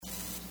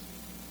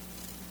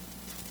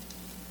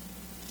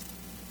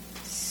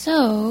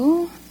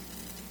So,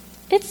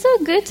 it's so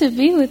good to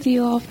be with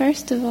you all,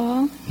 first of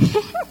all.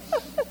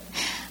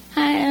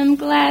 I am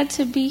glad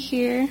to be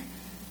here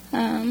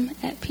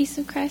at Peace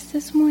of Christ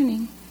this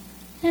morning.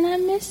 And I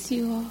miss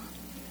you all.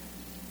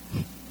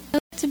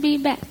 Good to be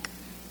back.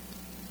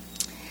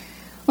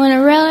 When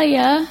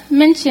Aurelia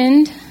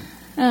mentioned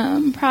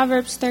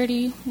Proverbs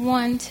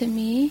 31 to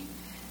me,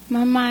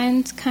 my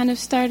mind kind of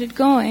started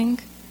going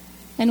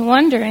and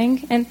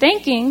wondering and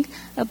thinking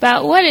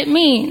about what it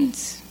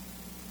means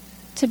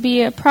to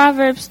be a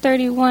Proverbs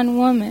 31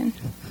 woman.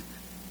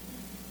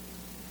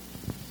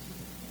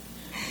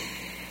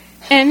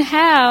 And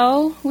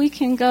how we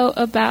can go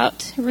about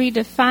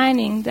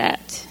redefining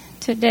that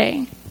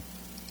today.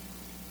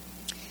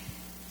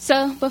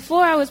 So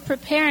before I was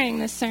preparing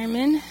the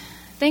sermon,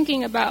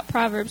 thinking about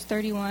Proverbs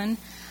 31,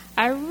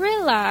 I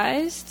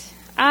realized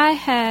I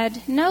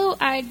had no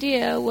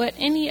idea what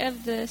any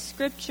of the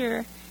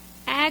scripture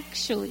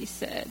actually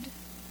said.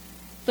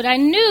 But I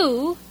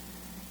knew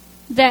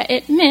that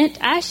it meant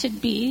I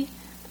should be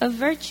a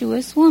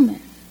virtuous woman.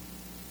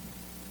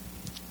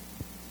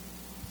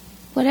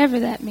 Whatever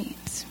that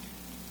means.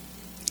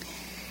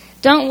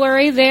 Don't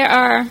worry, there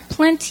are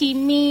plenty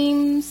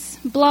memes,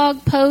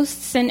 blog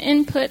posts, and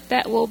input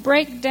that will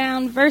break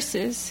down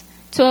verses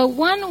to a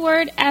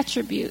one-word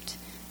attribute.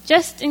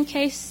 Just in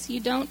case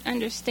you don't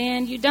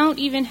understand, you don't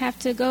even have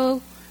to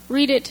go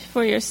read it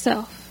for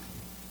yourself.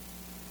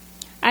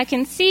 I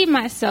can see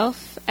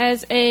myself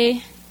as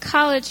a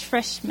college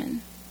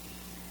freshman,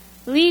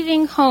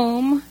 leaving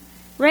home,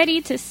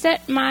 ready to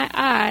set my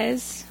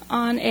eyes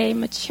on a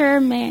mature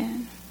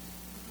man.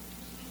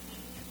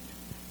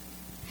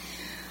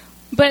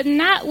 But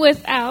not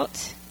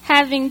without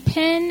having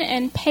pen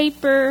and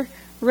paper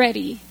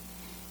ready,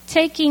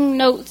 taking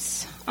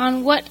notes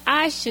on what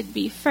I should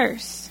be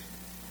first.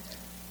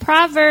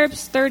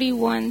 Proverbs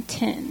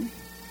 31:10.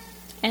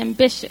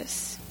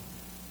 Ambitious.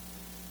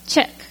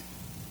 Check.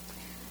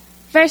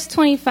 Verse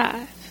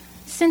 25.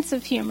 Sense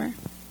of humor.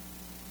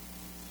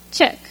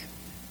 Check.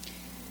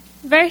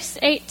 Verse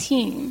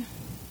 18.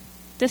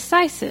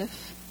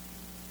 Decisive.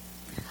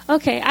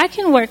 Okay, I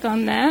can work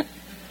on that.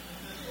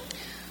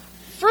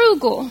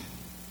 Frugal.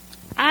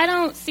 I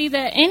don't see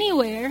that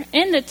anywhere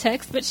in the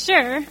text, but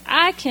sure,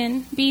 I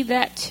can be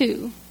that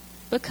too.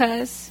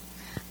 Because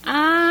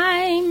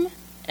I'm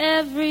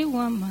every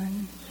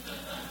woman.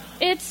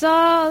 It's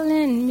all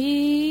in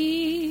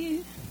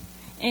me.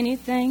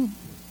 Anything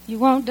you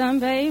want done,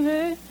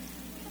 baby,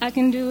 I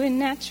can do it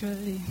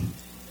naturally.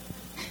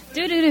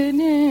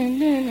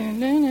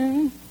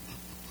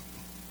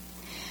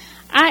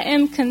 I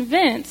am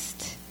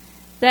convinced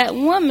that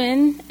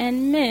women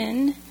and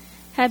men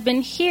have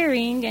been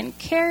hearing and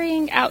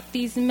carrying out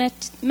these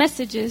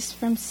messages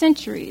from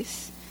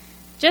centuries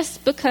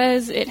just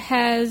because it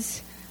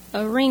has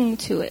a ring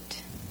to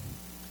it.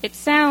 It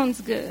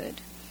sounds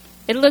good.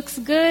 It looks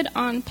good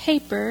on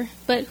paper,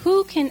 but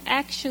who can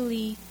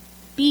actually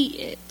be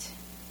it?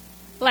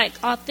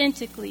 Like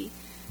authentically.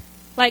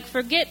 Like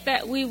forget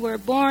that we were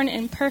born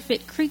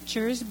imperfect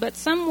creatures, but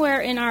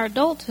somewhere in our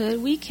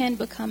adulthood we can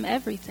become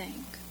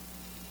everything.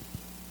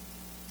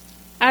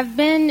 I've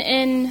been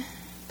in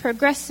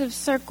progressive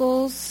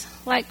circles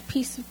like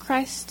Peace of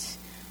Christ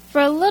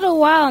for a little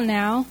while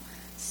now,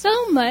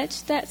 so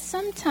much that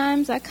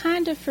sometimes I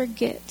kind of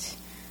forget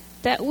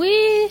that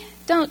we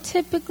don't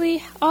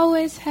typically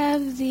always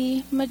have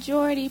the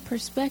majority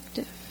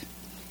perspective.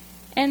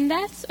 And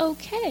that's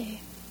okay.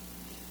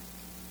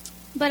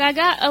 But I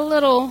got a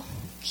little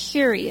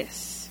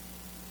curious,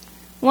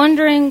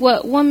 wondering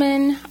what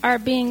women are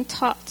being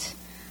taught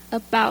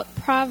about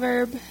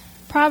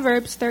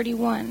Proverbs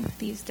 31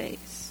 these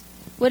days.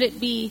 Would it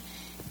be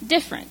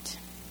different?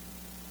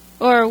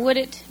 Or would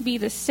it be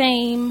the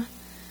same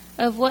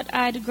of what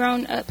I'd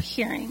grown up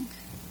hearing?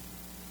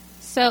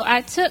 So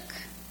I took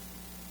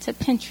to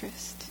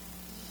Pinterest.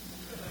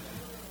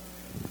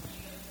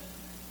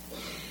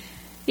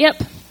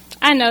 Yep,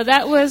 I know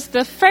that was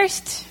the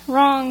first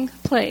wrong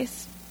place.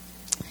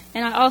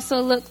 And I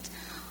also looked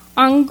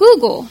on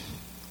Google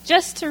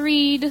just to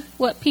read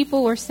what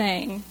people were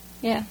saying.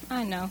 Yeah,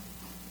 I know.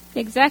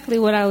 Exactly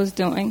what I was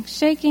doing,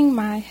 shaking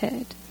my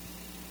head.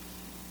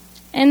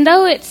 And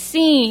though it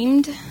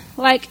seemed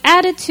like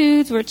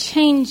attitudes were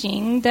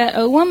changing, that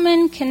a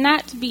woman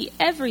cannot be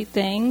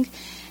everything,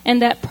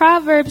 and that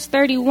Proverbs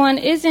 31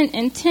 isn't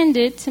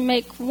intended to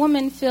make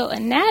women feel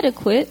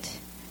inadequate,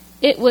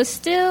 it was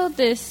still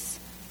this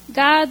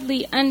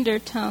godly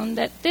undertone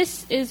that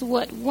this is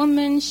what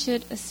women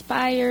should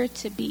aspire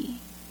to be.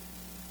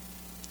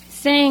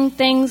 Saying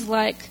things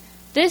like,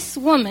 this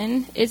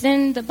woman is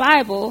in the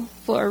Bible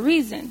for a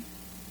reason.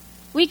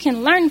 We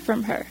can learn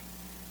from her.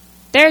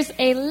 There's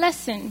a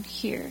lesson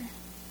here.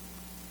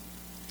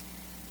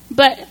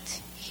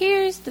 But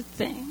here's the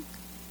thing.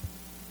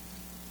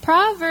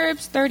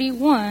 Proverbs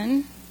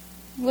 31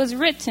 was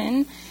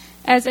written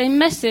as a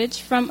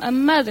message from a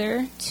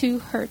mother to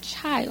her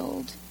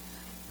child,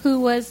 who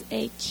was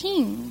a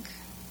king.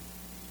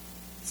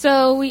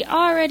 So we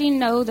already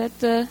know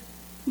that the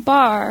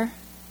bar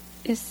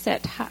is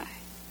set high.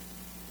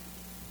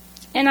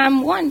 And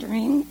I'm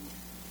wondering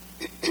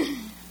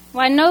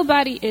why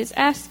nobody is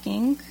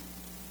asking,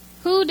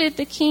 who did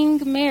the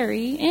king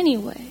marry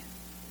anyway?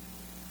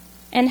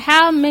 And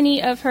how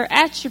many of her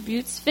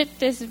attributes fit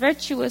this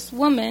virtuous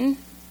woman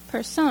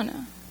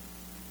persona?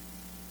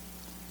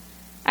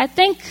 I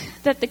think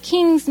that the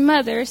king's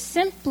mother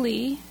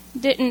simply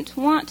didn't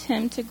want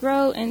him to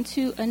grow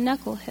into a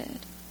knucklehead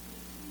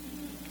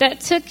that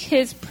took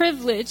his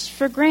privilege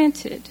for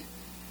granted.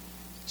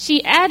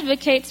 She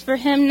advocates for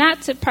him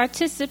not to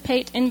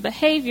participate in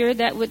behavior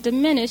that would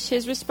diminish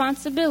his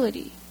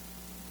responsibility,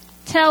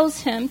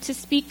 tells him to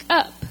speak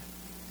up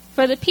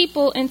for the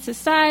people in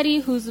society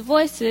whose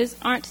voices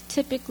aren't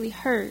typically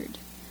heard,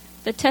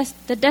 the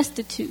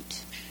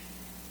destitute,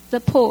 the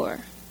poor,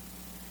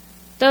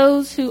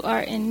 those who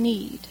are in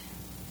need.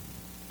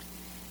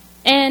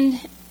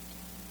 And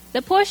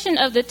the portion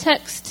of the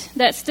text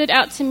that stood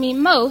out to me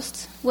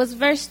most was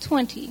verse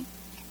 20,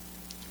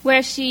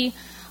 where she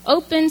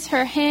opens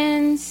her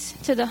hands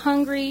to the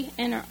hungry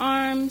and her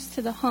arms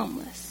to the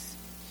homeless.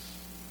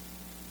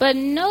 But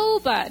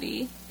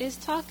nobody is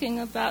talking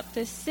about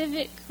this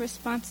civic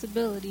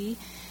responsibility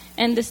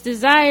and this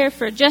desire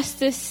for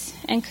justice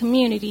and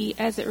community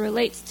as it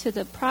relates to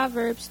the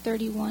Proverbs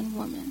 31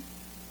 woman,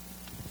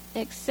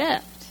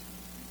 except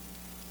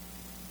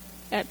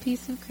at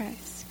Peace of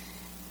Christ.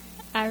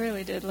 I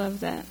really did love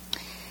that.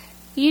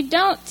 You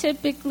don't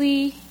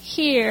typically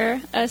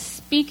hear us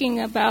speaking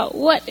about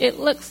what it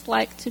looks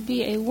like to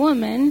be a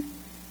woman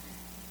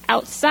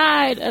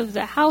outside of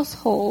the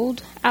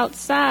household,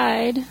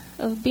 outside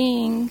of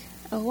being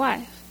a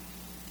wife.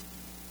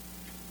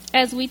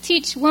 As we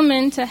teach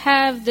women to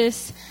have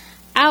this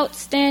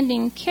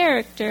outstanding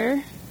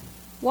character,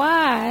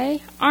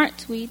 why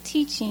aren't we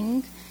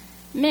teaching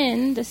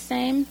men the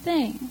same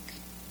thing?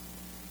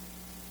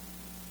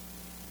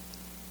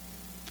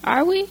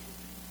 Are we?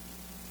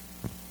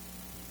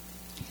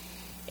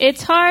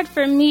 It's hard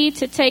for me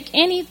to take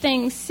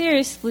anything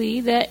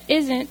seriously that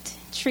isn't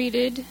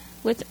treated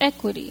with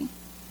equity.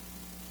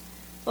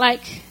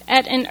 Like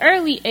at an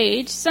early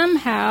age,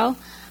 somehow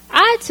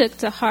I took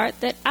to heart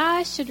that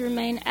I should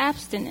remain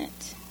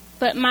abstinent,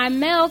 but my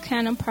male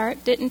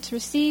counterpart didn't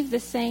receive the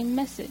same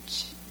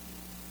message.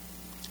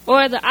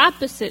 Or the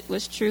opposite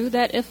was true,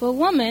 that if a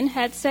woman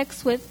had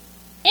sex with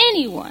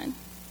anyone,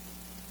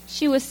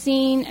 she was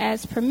seen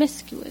as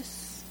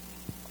promiscuous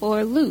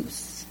or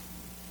loose.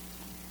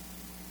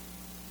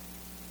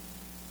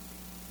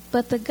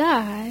 But the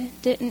guy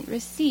didn't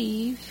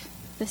receive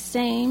the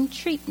same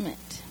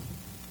treatment.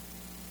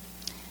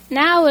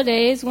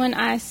 Nowadays, when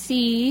I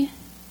see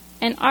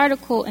an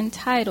article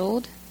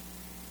entitled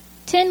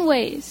 10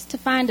 Ways to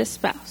Find a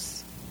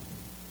Spouse,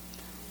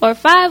 or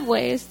 5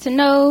 Ways to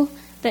Know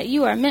that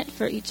You Are Meant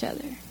for Each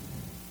Other,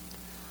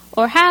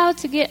 or How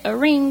to Get a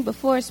Ring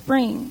Before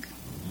Spring,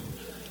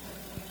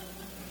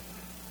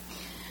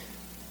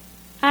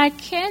 I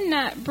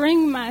cannot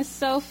bring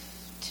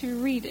myself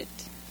to read it.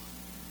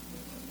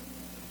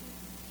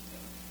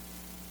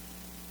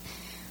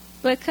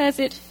 Because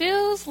it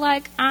feels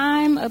like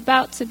I'm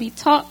about to be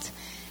taught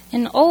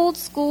an old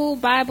school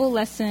Bible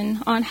lesson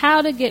on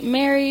how to get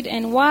married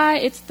and why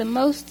it's the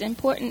most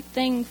important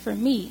thing for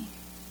me.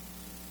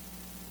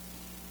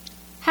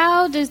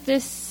 How does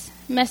this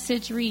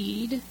message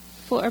read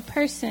for a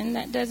person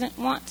that doesn't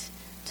want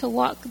to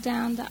walk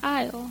down the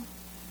aisle?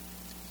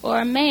 Or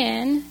a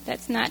man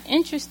that's not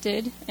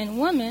interested in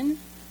women,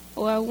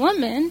 or a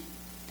woman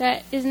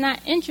that is not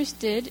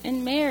interested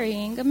in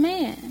marrying a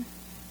man?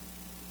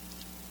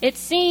 It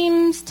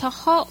seems to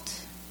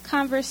halt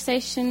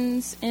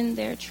conversations in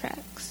their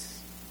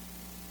tracks,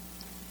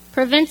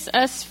 prevents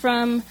us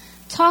from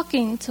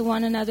talking to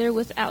one another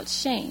without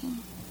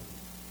shame,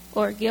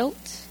 or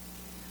guilt,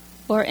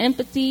 or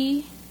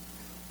empathy,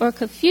 or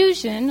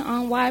confusion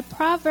on why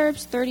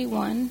Proverbs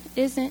 31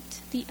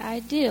 isn't the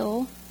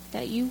ideal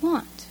that you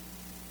want.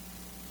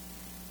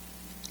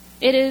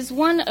 It is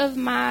one of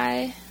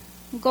my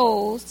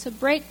goals to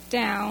break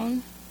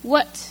down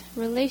what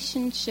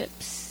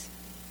relationships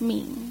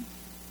mean.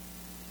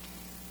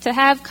 To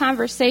have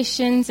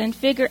conversations and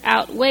figure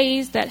out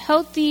ways that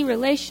healthy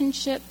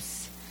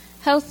relationships,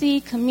 healthy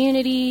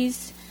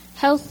communities,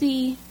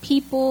 healthy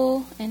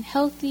people, and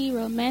healthy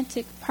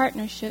romantic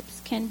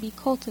partnerships can be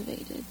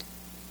cultivated.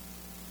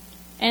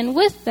 And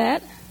with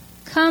that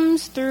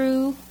comes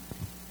through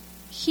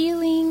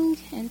healing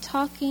and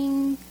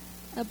talking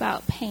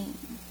about pain.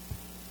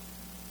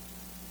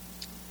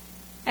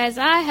 As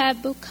I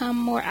have become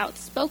more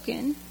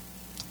outspoken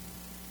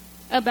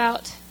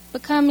about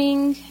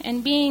becoming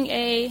and being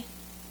a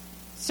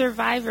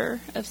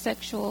survivor of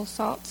sexual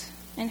assault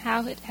and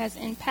how it has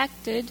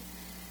impacted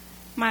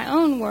my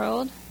own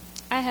world,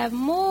 I have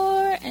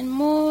more and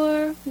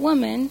more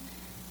women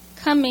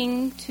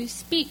coming to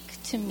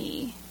speak to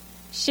me,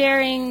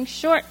 sharing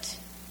short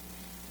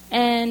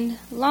and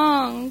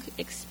long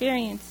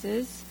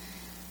experiences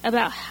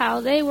about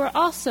how they were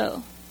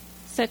also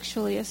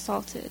sexually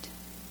assaulted,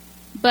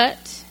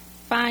 but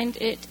find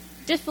it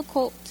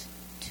difficult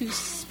to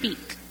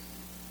speak,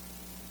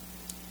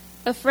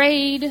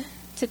 afraid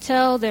to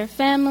tell their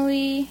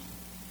family,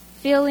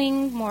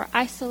 feeling more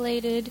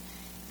isolated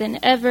than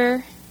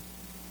ever,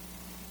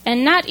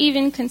 and not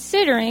even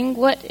considering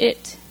what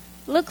it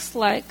looks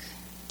like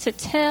to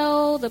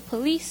tell the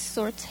police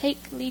or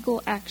take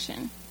legal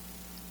action.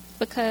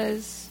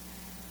 Because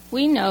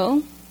we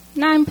know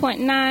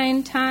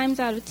 9.9 times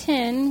out of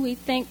 10, we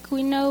think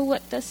we know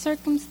what the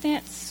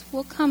circumstance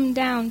will come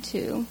down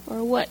to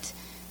or what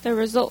the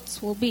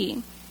results will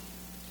be.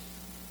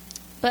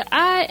 But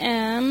I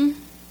am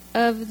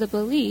of the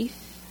belief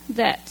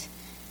that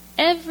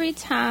every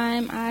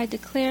time I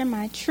declare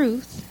my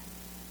truth,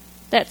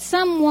 that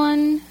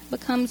someone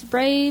becomes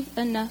brave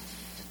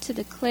enough to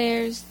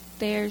declare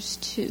theirs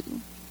too.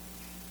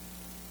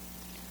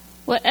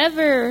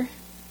 Whatever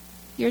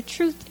your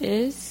truth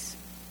is,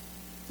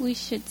 we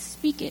should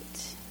speak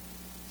it.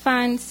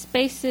 Find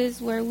spaces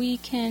where we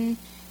can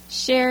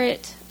share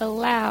it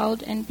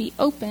aloud and be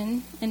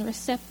open and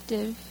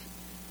receptive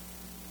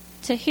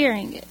to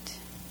hearing it.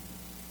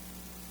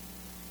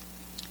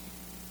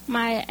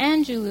 Maya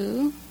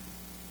Angelou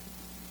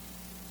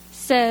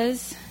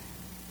says,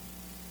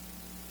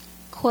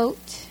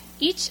 quote,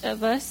 "Each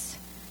of us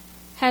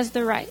has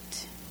the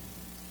right,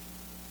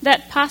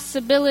 that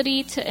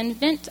possibility to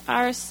invent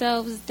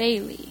ourselves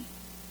daily.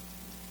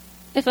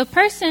 If a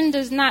person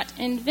does not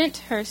invent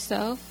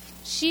herself,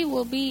 she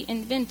will be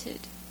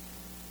invented.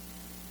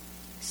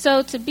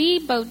 So to be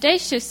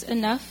bodacious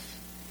enough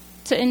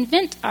to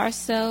invent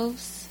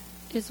ourselves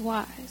is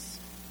wise."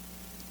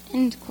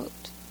 End quote.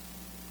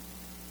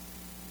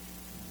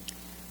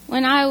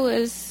 When I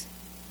was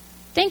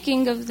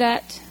thinking of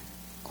that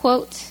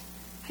quote,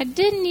 I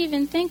didn't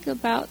even think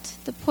about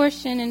the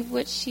portion in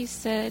which she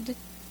said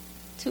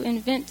to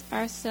invent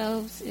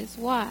ourselves is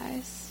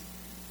wise.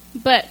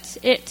 But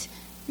it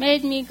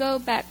made me go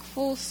back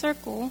full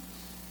circle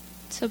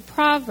to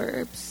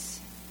Proverbs,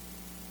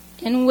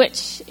 in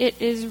which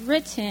it is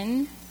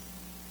written,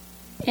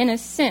 in a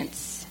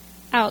sense,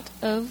 out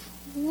of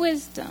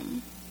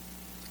wisdom.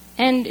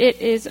 And it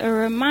is a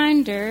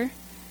reminder,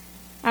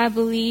 I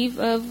believe,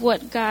 of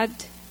what God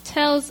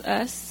tells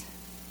us,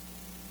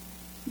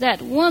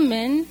 that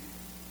women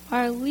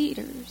are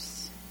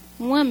leaders,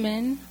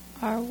 women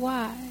are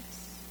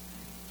wise,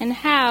 and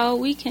how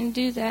we can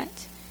do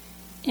that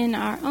in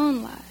our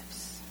own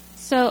lives.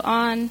 So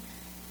on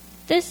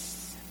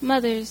this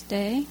Mother's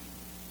Day,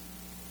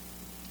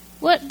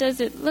 what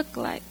does it look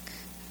like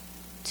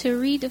to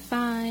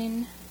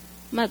redefine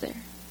mother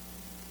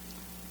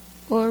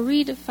or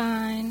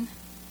redefine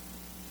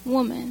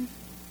woman,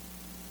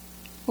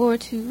 or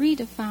to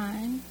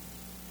redefine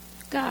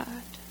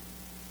God?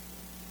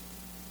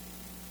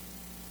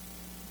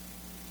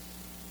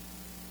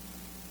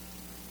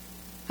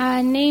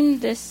 I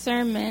named this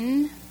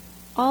sermon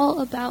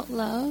All About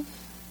Love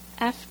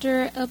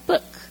after a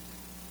book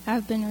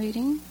I've been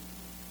reading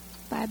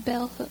by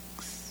Bell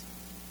Hooks.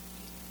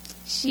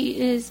 She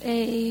is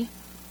a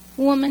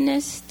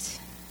womanist,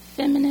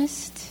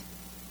 feminist,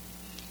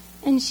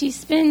 and she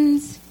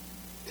spends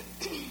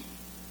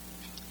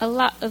a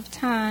lot of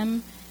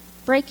time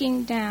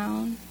breaking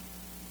down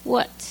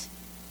what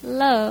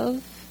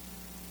love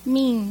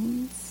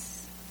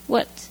means,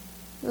 what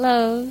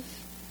love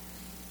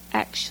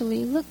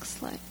actually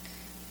looks like.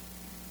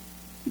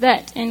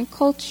 That in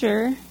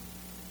culture,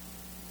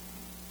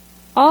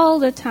 all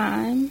the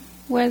time,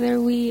 whether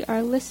we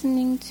are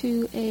listening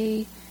to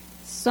a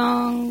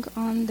song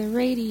on the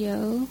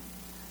radio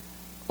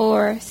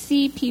or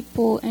see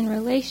people in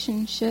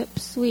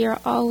relationships, we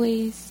are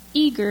always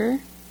eager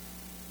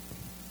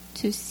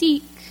to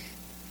seek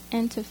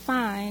and to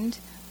find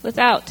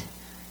without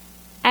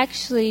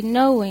actually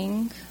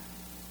knowing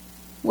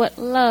what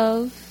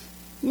love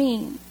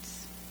means.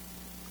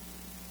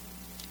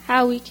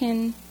 How we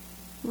can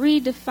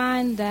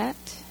redefine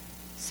that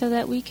so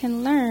that we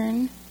can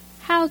learn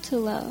how to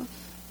love,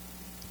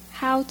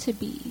 how to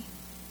be,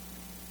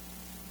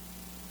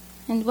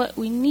 and what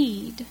we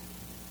need.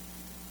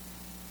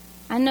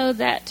 I know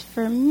that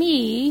for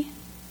me,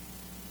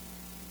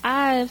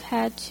 I've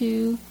had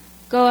to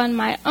go on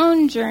my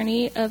own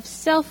journey of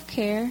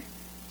self-care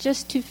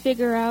just to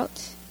figure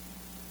out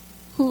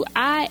who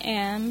I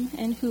am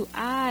and who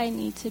I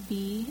need to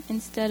be,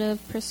 instead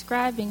of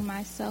prescribing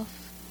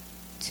myself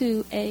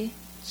to a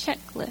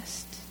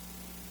checklist.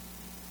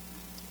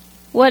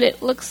 What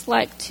it looks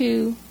like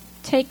to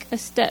take a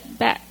step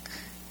back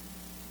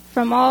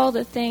from all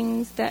the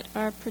things that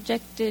are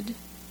projected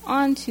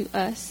onto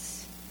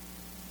us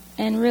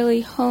and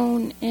really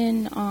hone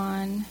in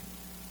on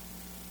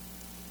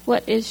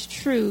what is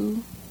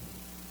true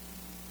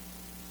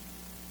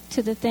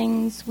to the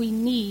things we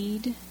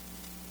need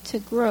to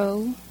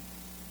grow,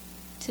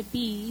 to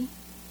be,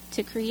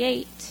 to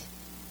create,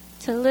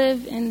 to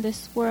live in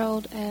this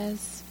world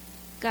as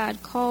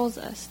God calls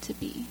us to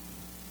be.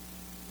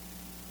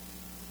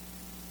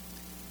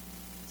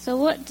 So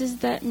what does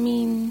that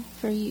mean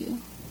for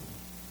you?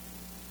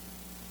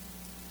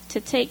 To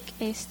take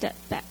a step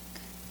back.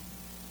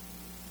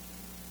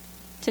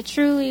 To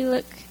truly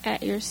look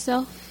at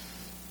yourself.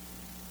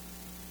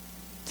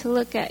 To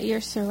look at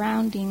your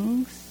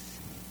surroundings.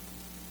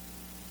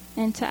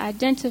 and to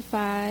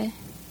identify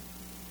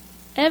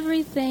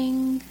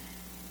everything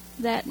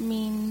that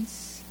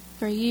means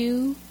for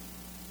you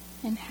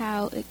and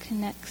how it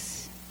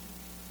connects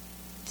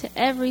to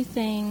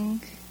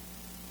everything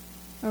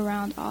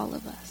around all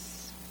of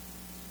us.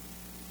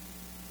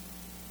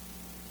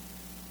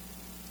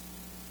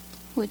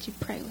 Would you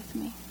pray with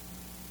me?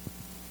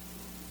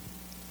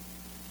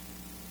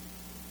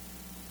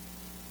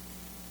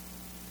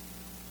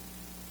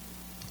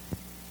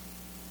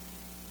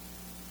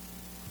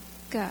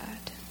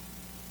 God,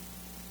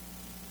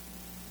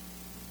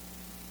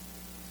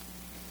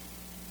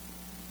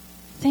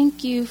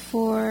 thank you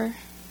for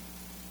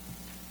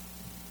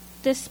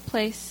this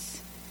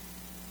place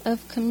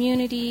of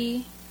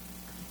community,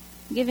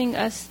 giving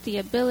us the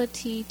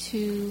ability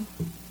to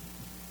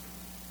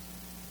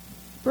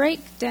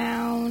break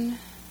down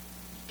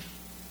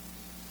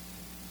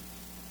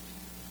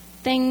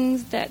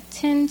things that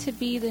tend to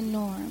be the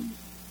norm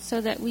so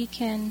that we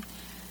can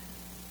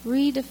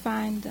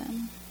redefine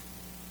them,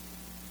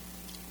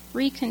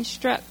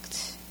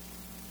 reconstruct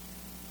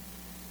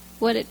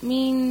what it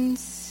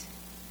means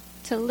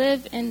to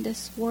live in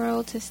this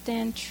world, to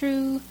stand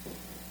true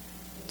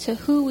to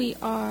who we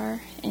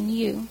are in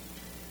you.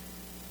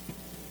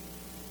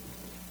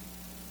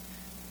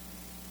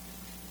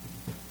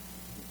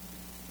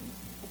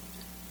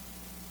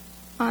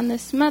 On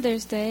this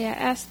Mother's Day, I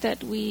ask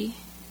that we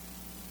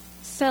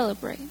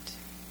celebrate.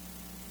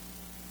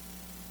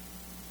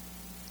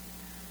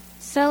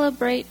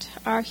 Celebrate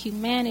our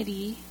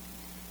humanity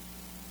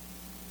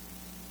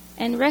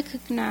and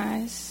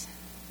recognize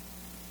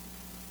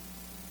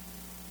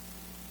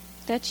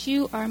that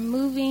you are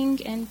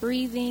moving and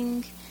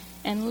breathing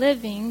and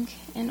living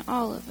in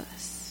all of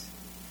us.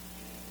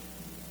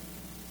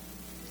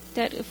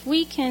 That if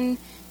we can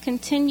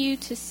continue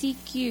to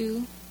seek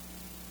you,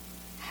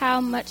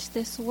 how much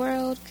this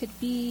world could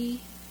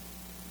be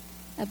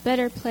a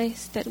better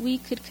place, that we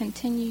could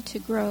continue to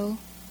grow,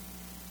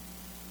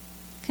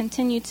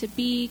 continue to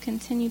be,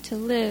 continue to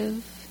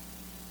live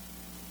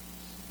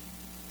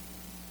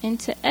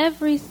into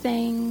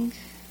everything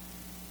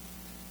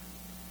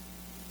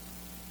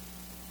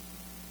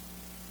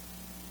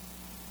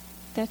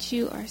that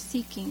you are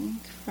seeking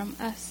from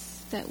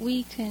us, that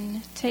we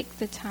can take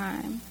the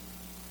time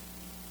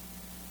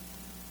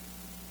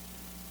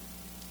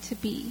to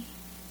be.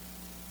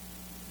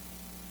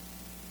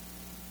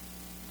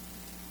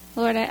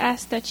 Lord, I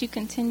ask that you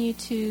continue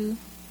to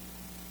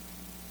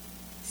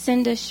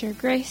send us your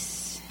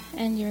grace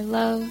and your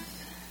love,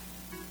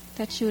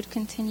 that you would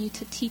continue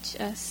to teach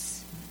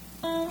us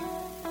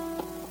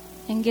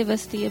and give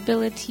us the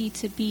ability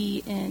to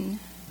be in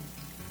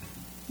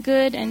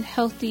good and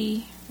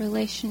healthy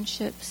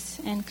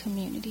relationships and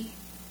community.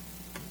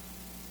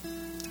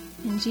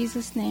 In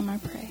Jesus' name I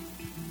pray.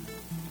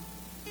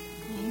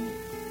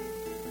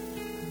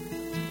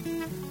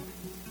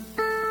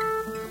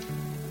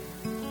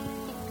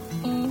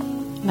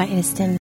 Amen. Invite you to stand.